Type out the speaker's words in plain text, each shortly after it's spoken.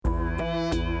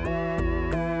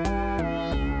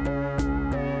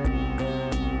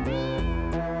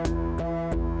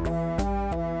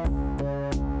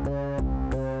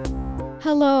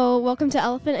Hello, welcome to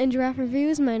Elephant and Giraffe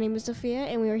Reviews. My name is Sophia,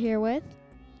 and we are here with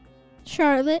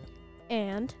Charlotte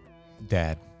and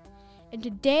Dad. And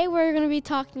today we're going to be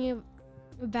talking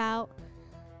about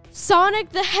Sonic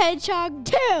the Hedgehog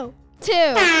 2.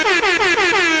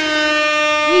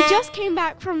 We just came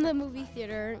back from the movie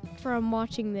theater from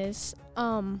watching this.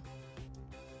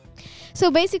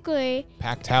 So basically,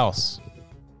 Packed house.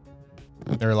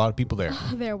 There are a lot of people there.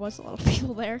 There was a lot of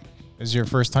people there. This is your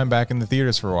first time back in the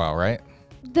theaters for a while, right?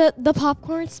 The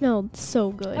popcorn smelled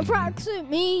so good.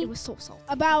 Approximately It was so salty.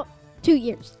 about 2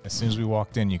 years. As soon as we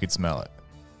walked in, you could smell it.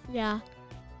 Yeah.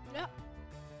 Yep.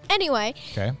 Anyway,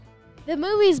 Okay. the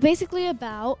movie is basically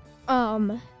about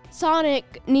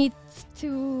Sonic needs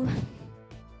to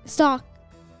stock.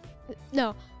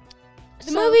 No.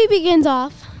 The movie begins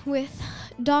off with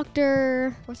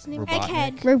Dr. What's his name?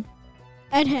 Robotnik.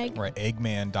 Hedgehog. Right,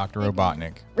 Eggman, Dr.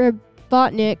 Eggman. Robotnik.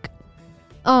 Robotnik.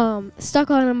 Stuck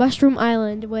on a mushroom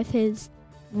island with his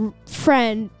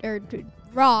friend or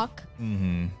Rock.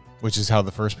 Mm-hmm. Which is how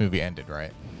the first movie ended,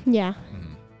 right? Yeah.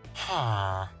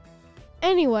 Mm-hmm.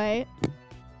 Anyway,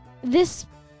 this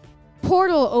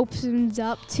portal opens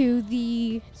up to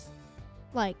the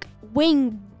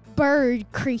winged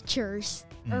bird creatures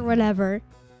or whatever.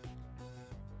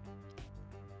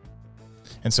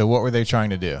 And so what were they trying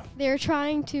to do? They're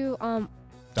trying to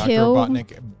Dr. kill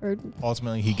Robotnik, or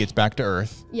ultimately, he gets back to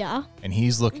Earth, yeah, and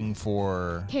he's looking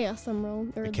for Chaos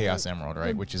Emerald. Or the Chaos Emerald,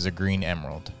 right? the- Which is a green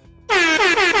emerald.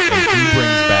 And he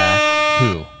brings back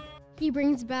who? He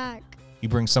brings back He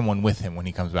brings someone with him when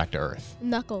he comes back to Earth.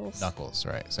 Knuckles. Knuckles,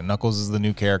 right. So Knuckles is the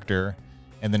new character.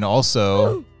 And then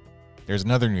also, there's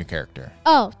another new character.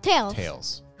 Oh, Tails.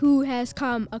 Tails. Who has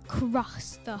come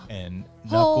across the And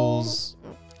Knuckles.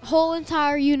 whole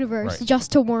entire universe Right.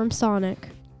 just to warm Sonic.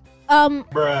 Or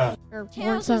warn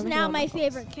Tails is Sonic now about my Knuckles.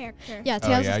 favorite character. Yeah, Oh,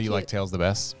 Tails yeah, is you cute. like Tails the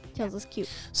best? Tails is cute.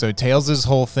 So Tails'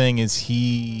 whole thing is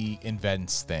he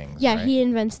invents things. Yeah, right? he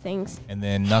invents things. And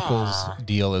then Knuckles'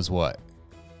 deal is what?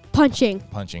 Punching.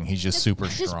 Punching. He's just super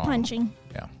Just strong. punching.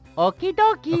 Yeah. Okie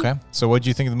dokie. Okay. So what did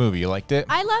you think of the movie? You liked it?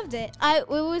 I loved it. It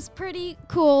was pretty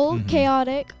cool, Mhm.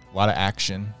 chaotic. A lot of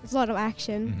action. There's a lot of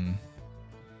action. Mm-hmm.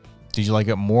 Did you like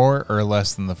it more or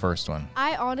less than the first one?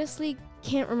 I honestly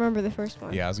can't remember the first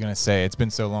one. Yeah, I was going to say, it's been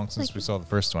so long since Like- we saw the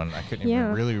first one. I couldn't Yeah.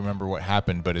 even really remember what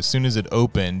happened. But as soon as it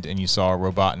opened and you saw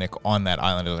Robotnik on that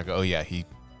island, it was like, oh, yeah, he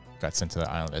got sent to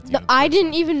the island at the No, end of the I first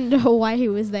didn't one. even know why he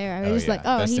was there. I was Oh, just yeah. like,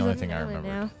 oh, That's the he's only on thing I island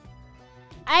remembered. now.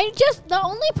 The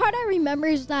only part I remember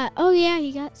is that, oh yeah,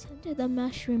 he got sent to the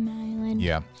Mushroom Island.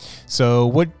 Yeah. So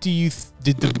what do you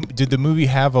did the movie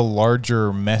have a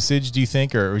larger message, do you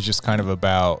think, or it was just kind of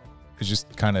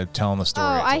telling the story?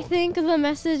 Oh, it's I all- think the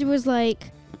message was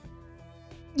like,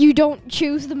 you don't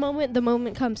choose the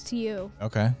moment comes to you.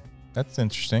 Okay. That's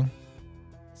interesting.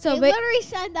 So, They but literally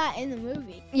said that in the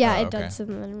movie. yeah, Oh, it okay. does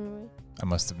in the movie. I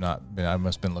must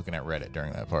have been looking at Reddit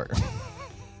during that part.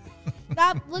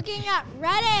 Stop looking at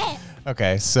Reddit.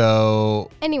 Okay,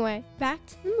 so Anyway, back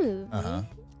to the movie.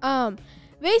 uh-huh.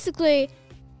 Basically,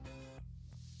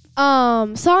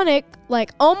 Sonic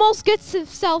almost gets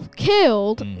himself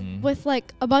killed Mhm. with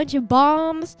a bunch of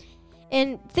bombs,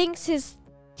 and thinks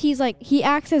he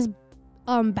acts as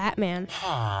Batman.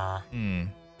 Hmm.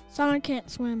 Sonic can't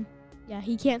swim. Yeah,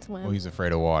 he can't swim. Well, he's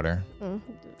afraid of water.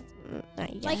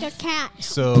 Like a cat.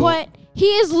 So But he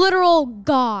is literal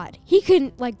God. He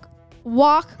can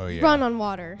walk, Oh, yeah. run on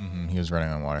water. he was running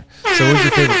on water. So what was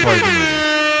your favorite part of the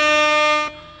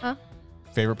movie? Huh?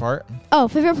 Favorite part? Oh,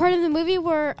 favorite part of the movie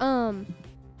were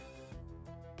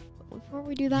before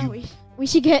we do that, we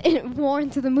should get more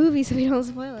into the movie so we don't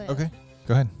spoil it. Okay,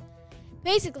 go ahead.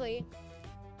 Basically,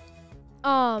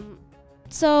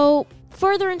 so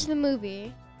further into the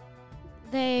movie,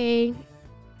 they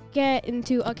get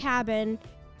into a cabin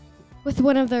with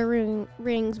one of their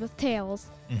rings with Tails,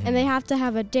 and they have to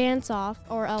have a dance off,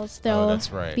 or else they'll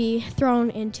that's right. be thrown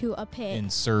into a pit. In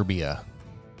Serbia.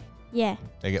 Yeah,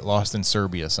 They get lost in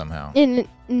Serbia somehow. in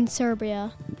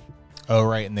Serbia. Oh,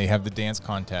 right, and they have the dance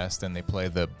contest, and they play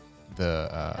the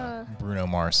Bruno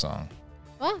Mars song,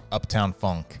 What? Uptown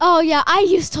Funk. Oh yeah, I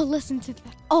used to listen to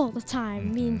that all the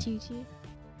time. Me and Mhm. Gigi.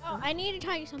 Oh, I need to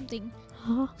tell you something.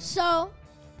 Huh? So,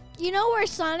 you know where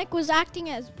Sonic was acting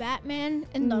as Batman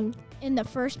in the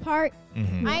first part?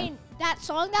 Mm-hmm. That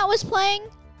song that was playing,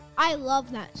 I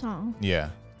love that song. Yeah.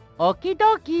 Okie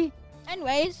dokie.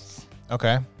 Anyways,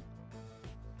 Okay.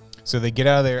 So they get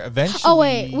out of there eventually. Oh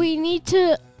wait, we need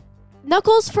to.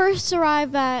 Knuckles first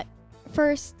arrives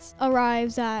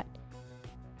at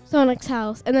Sonic's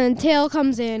house, and then Tail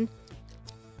comes in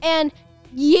and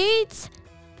yeets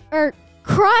or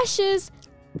crushes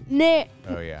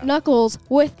Oh yeah. Knuckles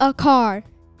with a car.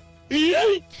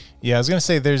 Yeah, I was gonna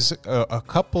say there's a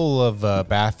couple of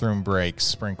bathroom breaks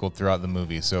sprinkled throughout the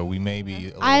movie, so we may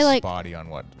be a little spotty on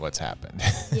what's happened.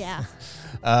 Yeah.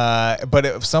 But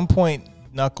at some point,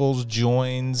 Knuckles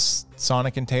joins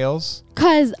Sonic and Tails.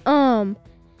 Cause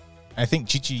I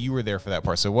think Chi-Chi, you were there for that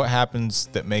part. So what happens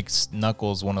that makes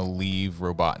Knuckles want to leave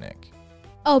Robotnik?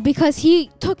 because he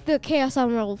took the Chaos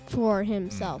Emerald for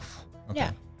himself. Okay.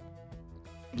 Yeah.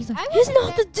 He's like, I he's wasn't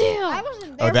not the deal. I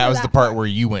wasn't there. Oh, that for was the part where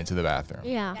you went to the bathroom.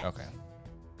 Yeah. Okay.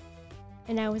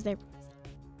 And I was there.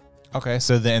 Okay.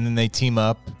 So then they team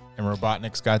up, and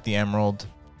Robotnik's got the emerald.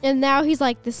 And now he's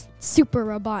like this super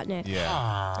Robotnik.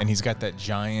 Yeah. And he's got that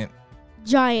giant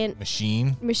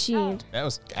Machine. That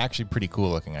was actually pretty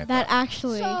cool looking. I That thought.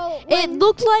 actually. So It when-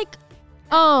 looked like,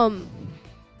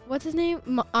 what's his name?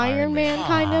 Iron Man,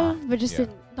 kind of, but just Yeah.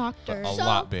 a doctor. A So-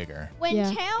 lot bigger. When Yeah.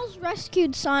 Tails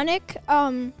rescued Sonic,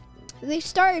 they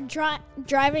started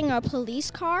driving a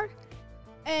police car,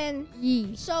 and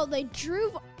Yee. so they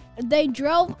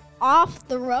drove off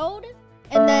the road,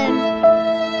 and then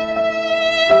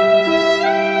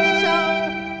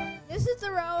so this is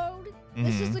the road,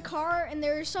 this is Mhm. the car, and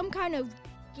there's some kind of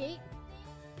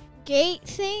gate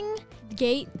thing,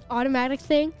 Gate, automatic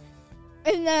thing.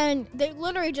 and then they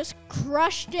literally just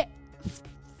crushed it,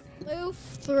 flew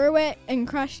through it and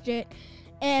crushed it,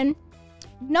 and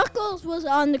Knuckles was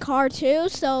on the car too,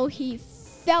 so he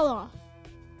fell off.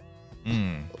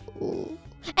 Mm.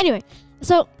 Anyway,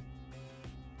 so,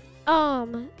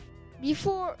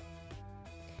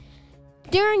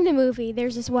 during the movie,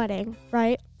 there's this wedding,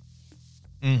 right?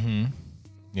 Mm-hmm.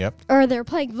 Yep. Or they're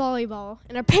playing volleyball,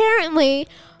 and apparently,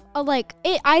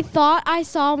 I thought I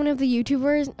saw one of the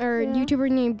YouTubers or Yeah. YouTuber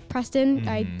named Preston.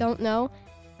 I Mhm. don't know.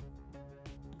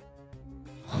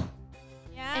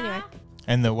 Yeah. Anyway,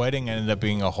 And the wedding ended up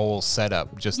being a whole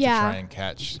setup just to Yeah. try and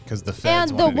catch, because the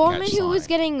feds and the wanted to woman catch who was Sonic.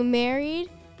 getting married,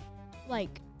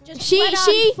 like, Just She- went on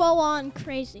she- full on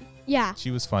crazy. yeah,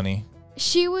 She was funny.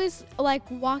 she was like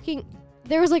walking.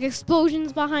 There was like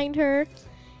explosions behind her.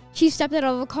 She stepped out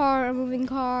of a car, a moving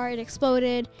car. It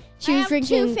exploded. She I was have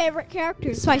drinking two favorite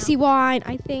characters. spicy now. wine,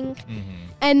 I think. Mm-hmm.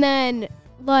 And then,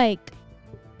 like,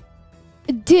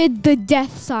 did the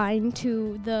death sign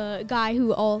to the guy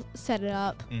who all set it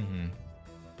up. Mm-hmm.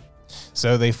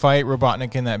 So they fight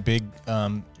Robotnik in that big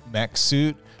mech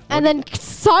suit. And then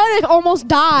Sonic almost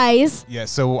dies. Yeah,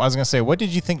 so I was going to say, what did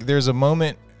you think? There's a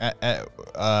moment,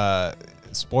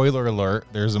 spoiler alert,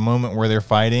 there's a moment where they're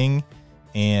fighting,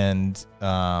 and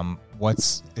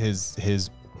what's his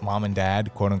mom and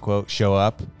dad, quote unquote, show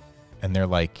up, and they're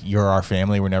like, "You're our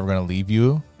family, we're never going to leave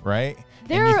you," right?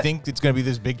 And you They're- think it's going to be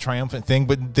this big triumphant thing,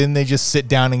 but then they just sit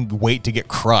down and wait to get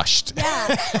crushed. Yeah.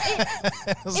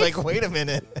 I was like, wait a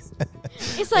minute.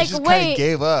 It's They like, just kind wait. of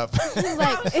gave up. It's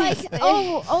like, It's like,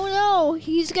 oh no,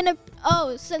 he's gonna.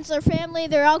 Oh, since they're family,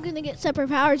 they're all gonna get separate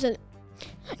powers. And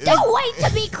don't wait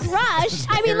to be crushed.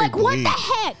 I mean, very like, what the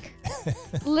bleak.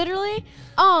 heck? literally,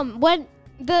 when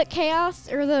the chaos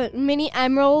or the mini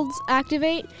emeralds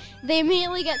activate, they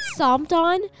immediately get stomped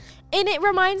on. And it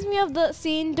reminds me of the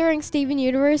scene during Steven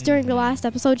Universe during the last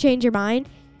episode, Change Your Mind,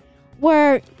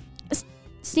 where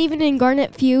Steven and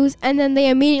Garnet fuse, and then they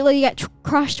immediately get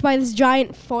crushed by this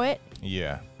giant foot.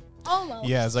 Yeah. Almost.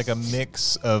 Yeah, it's like a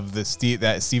mix of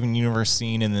that Steven Universe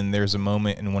scene, and then there's a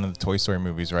moment in one of the Toy Story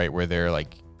movies, right, where they're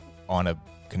like on a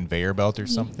conveyor belt or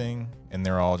something, and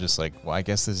they're all just like, "Well, I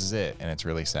guess this is it," and it's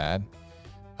really sad.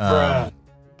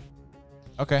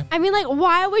 Okay. I mean, like,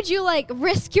 why would you, like,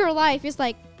 risk your life? It's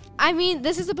like, I mean,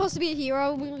 this is supposed to be a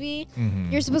hero movie.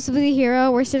 Mhm. You're supposed to be the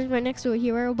hero. We're sitting right next to a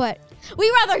hero, but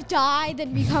we rather die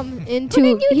than become into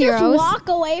Couldn't you heroes. just walk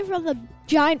away from the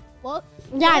giant foot?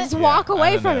 Yeah, just Yeah, walk I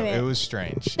away don't from know. it. It was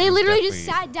strange. They It was literally just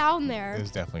definitely- sat down there It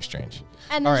was definitely strange.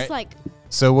 and All then just right. like,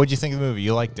 So, what'd you think of the movie?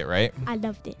 You liked it, right? I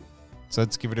loved it. So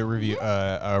let's give it a review,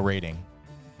 a rating.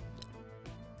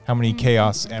 How many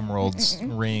Chaos Emeralds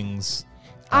rings?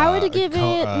 I would give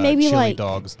it maybe chili like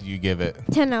dogs. Do you give it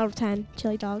 10 out of 10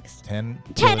 chili dogs. 10?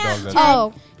 10 Chili out dogs of out 10.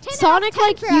 Oh, 10 Sonic out of 10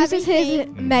 like for uses his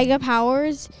everything. mega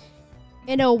powers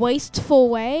in a wasteful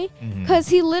way Mhm. because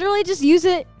he literally just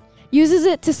uses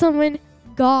it to summon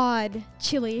God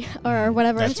Chili or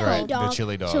whatever That's it's right. called. The Dog.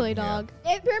 chili dog. Chili dog.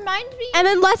 It reminds me. And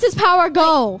then lets his power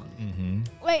go. Mm-hmm.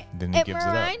 Wait, Then he it gives it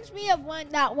up. reminds me of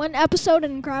that one episode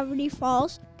in Gravity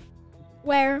Falls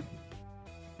where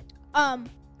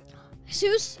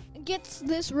Seuss gets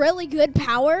this really good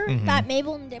power Mhm. that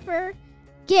Mabel and Dipper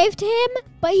gave to him,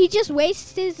 but he just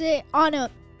wastes it on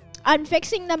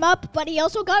fixing them up, but he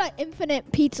also got an infinite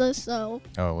pizza, so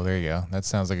Oh, well, there you go. That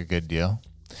sounds like a good deal.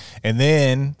 And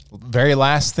then, very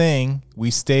last thing,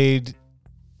 we stayed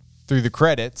through the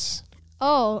credits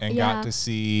Oh, and yeah. got to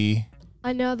see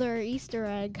Another Easter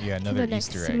egg. Yeah, to another the next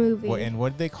Easter egg. movie. And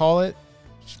what did they call it?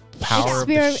 Power of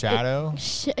the Experiment- Shadow?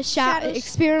 Shadows.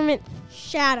 Experiment.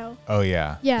 Shadow. Oh,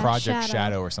 yeah. Yeah, Project Shadow.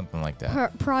 Shadow or something like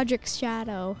that. Project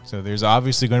Shadow. So there's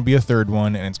obviously going to be a third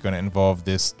one, and it's going to involve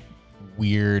this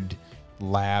weird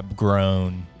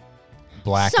lab-grown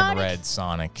black and Sonic. red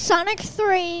Sonic. Sonic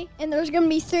 3, and there's gonna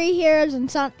be 3 heroes, and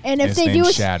if His they do name's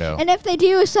a Shadow. and if they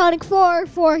do a Sonic 4,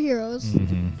 4 heroes.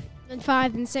 Mm-hmm. And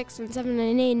 5 and 6 and 7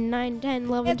 and 8 and 9 and 10,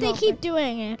 11, If they 12, keep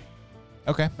doing it.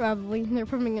 Okay. probably. They're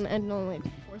probably going to end on like the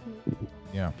 4th movie.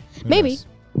 Yeah. Who Maybe.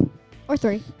 knows? Or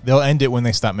 3. They'll end it when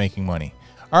they stop making money.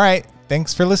 All right.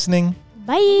 Thanks for listening.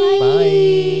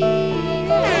 Bye. Bye.